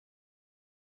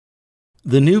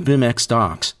The new BIMx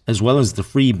Docs, as well as the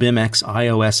free BIMx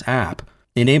iOS app,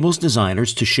 enables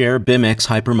designers to share BIMx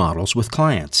Hyper-Models with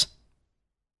clients.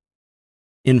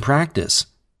 In practice,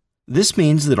 this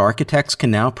means that architects can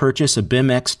now purchase a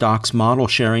BIMx Docs model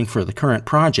sharing for the current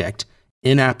project,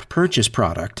 in-app purchase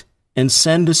product, and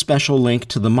send a special link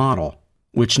to the model,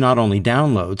 which not only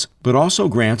downloads, but also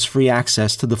grants free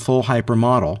access to the full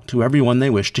hypermodel to everyone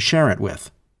they wish to share it with.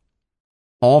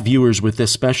 All viewers with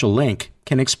this special link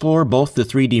can explore both the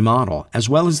 3D model as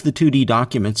well as the 2D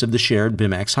documents of the shared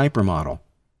BIMx hypermodel.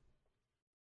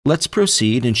 Let's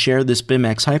proceed and share this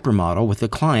BIMx hypermodel with a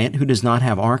client who does not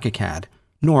have ArchiCAD,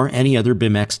 nor any other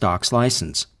BIMx Docs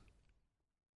license.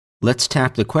 Let's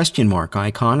tap the question mark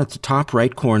icon at the top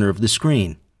right corner of the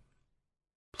screen.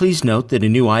 Please note that a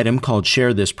new item called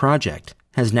Share This Project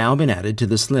has now been added to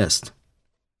this list.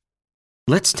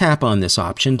 Let's tap on this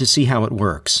option to see how it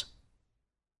works.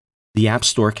 The App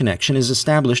Store connection is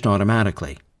established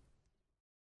automatically.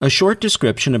 A short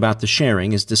description about the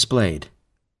sharing is displayed.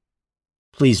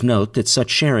 Please note that such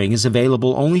sharing is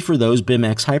available only for those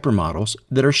BIMx hypermodels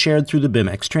that are shared through the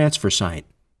BIMx transfer site.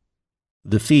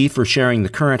 The fee for sharing the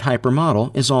current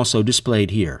hypermodel is also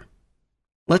displayed here.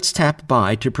 Let's tap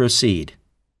Buy to proceed.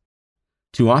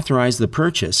 To authorize the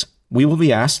purchase, we will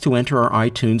be asked to enter our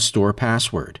iTunes Store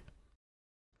password.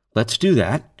 Let's do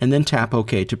that and then tap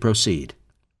OK to proceed.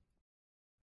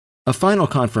 A final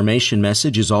confirmation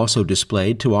message is also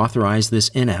displayed to authorize this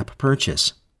in-app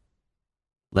purchase.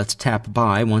 Let's tap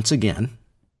Buy once again.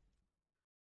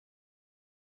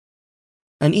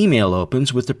 An email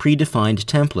opens with the predefined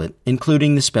template,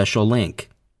 including the special link.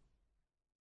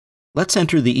 Let's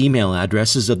enter the email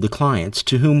addresses of the clients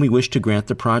to whom we wish to grant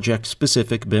the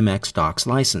project-specific BIMx Docs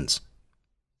license.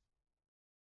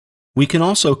 We can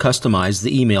also customize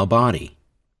the email body.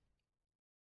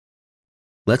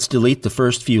 Let's delete the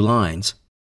first few lines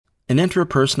and enter a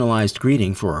personalized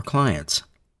greeting for our clients.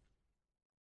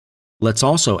 Let's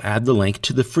also add the link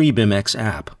to the free BIMx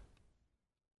app.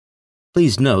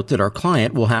 Please note that our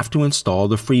client will have to install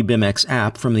the free BIMx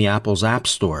app from the Apple's App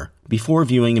Store before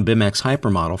viewing a BIMx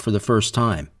hypermodel for the first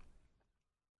time.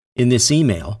 In this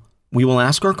email, we will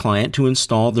ask our client to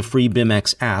install the free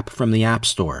BIMx app from the App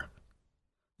Store.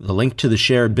 The link to the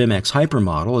shared BIMx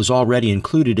hypermodel is already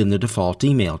included in the default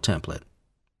email template.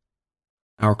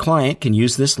 Our client can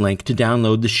use this link to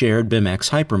download the shared BIMx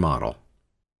hypermodel.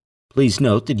 Please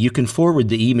note that you can forward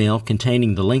the email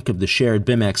containing the link of the shared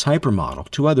BIMx hypermodel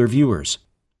to other viewers.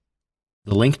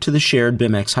 The link to the shared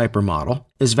BIMx hypermodel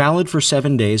is valid for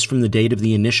 7 days from the date of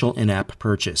the initial in-app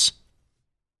purchase.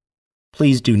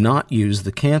 Please do not use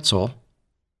the Cancel,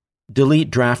 Delete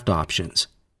Draft options,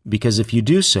 because if you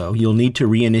do so, you'll need to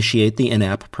reinitiate the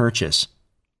in-app purchase.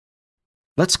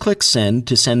 Let's click Send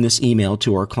to send this email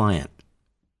to our client.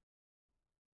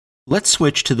 Let's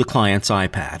switch to the client's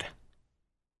iPad.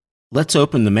 Let's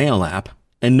open the Mail app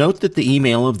and note that the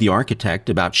email of the architect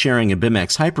about sharing a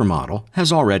BIMx hypermodel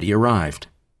has already arrived.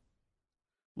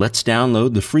 Let's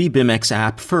download the free BIMx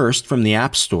app first from the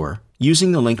App Store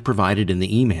using the link provided in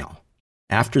the email.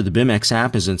 After the BIMx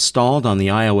app is installed on the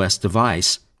iOS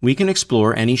device, we can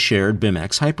explore any shared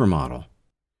BIMx hypermodel.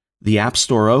 The App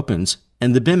Store opens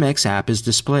and the BIMx app is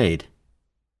displayed.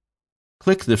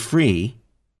 Click the Free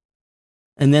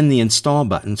and then the Install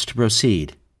buttons to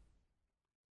proceed.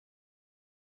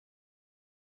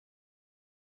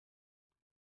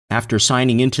 After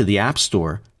signing into the App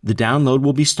Store, the download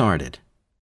will be started.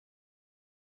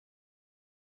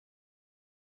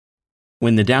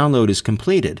 When the download is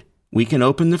completed, we can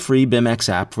open the free BIMx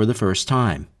app for the first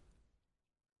time.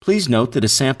 Please note that a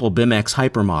sample BIMx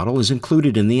hypermodel is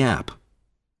included in the app.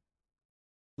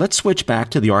 Let's switch back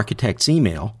to the architect's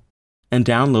email and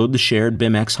download the shared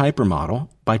BIMx hypermodel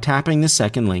by tapping the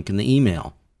second link in the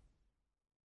email.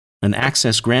 An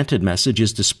Access Granted message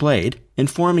is displayed,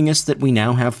 informing us that we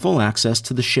now have full access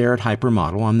to the shared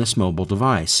hypermodel on this mobile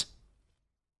device.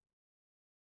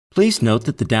 Please note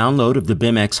that the download of the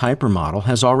BIMx hypermodel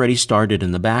has already started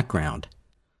in the background.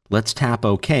 Let's tap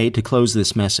OK to close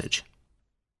this message.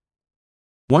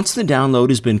 Once the download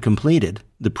has been completed,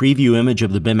 the preview image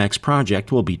of the BIMx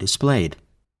project will be displayed.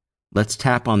 Let's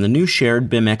tap on the new shared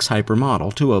BIMx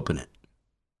hypermodel to open it.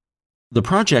 The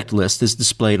project list is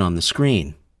displayed on the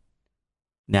screen.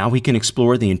 Now we can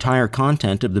explore the entire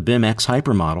content of the BIMx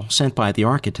hypermodel sent by the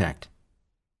architect.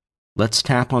 Let's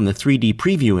tap on the 3D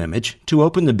preview image to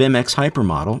open the BIMx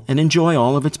hypermodel and enjoy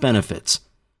all of its benefits: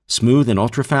 smooth and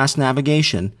ultra-fast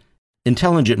navigation,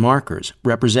 intelligent markers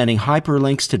representing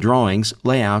hyperlinks to drawings,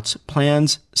 layouts,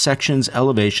 plans, sections,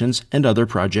 elevations, and other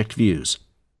project views.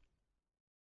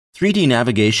 3D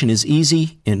navigation is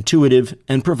easy, intuitive,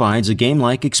 and provides a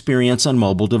game-like experience on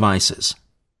mobile devices.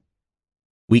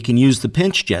 We can use the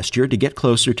pinch gesture to get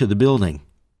closer to the building.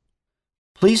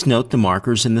 Please note the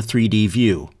markers in the 3D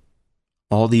view.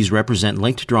 All these represent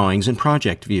linked drawings and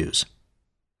project views.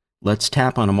 Let's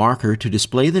tap on a marker to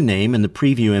display the name and the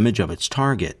preview image of its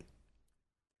target.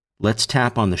 Let's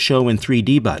tap on the Show in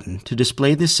 3D button to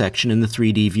display this section in the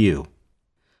 3D view.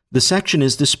 The section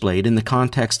is displayed in the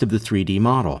context of the 3D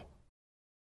model.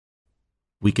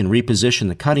 We can reposition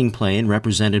the cutting plane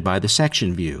represented by the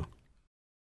section view.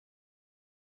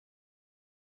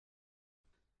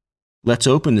 Let's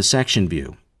open the section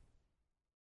view.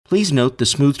 Please note the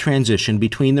smooth transition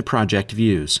between the project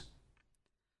views.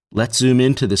 Let's zoom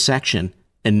into the section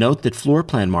and note that floor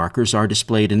plan markers are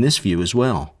displayed in this view as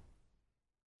well.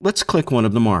 Let's click one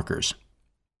of the markers,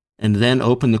 and then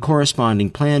open the corresponding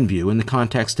plan view in the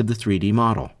context of the 3D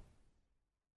model.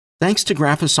 Thanks to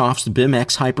Graphisoft's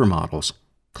BIMx Hyper-Models,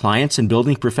 clients and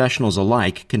building professionals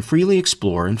alike can freely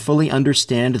explore and fully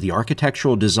understand the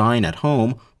architectural design at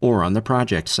home or on the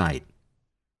project site.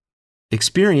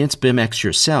 Experience BIMx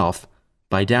yourself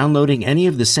by downloading any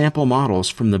of the sample models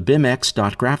from the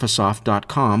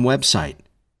BIMx.graphisoft.com website.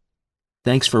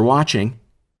 Thanks for watching,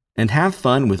 and have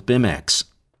fun with BIMx.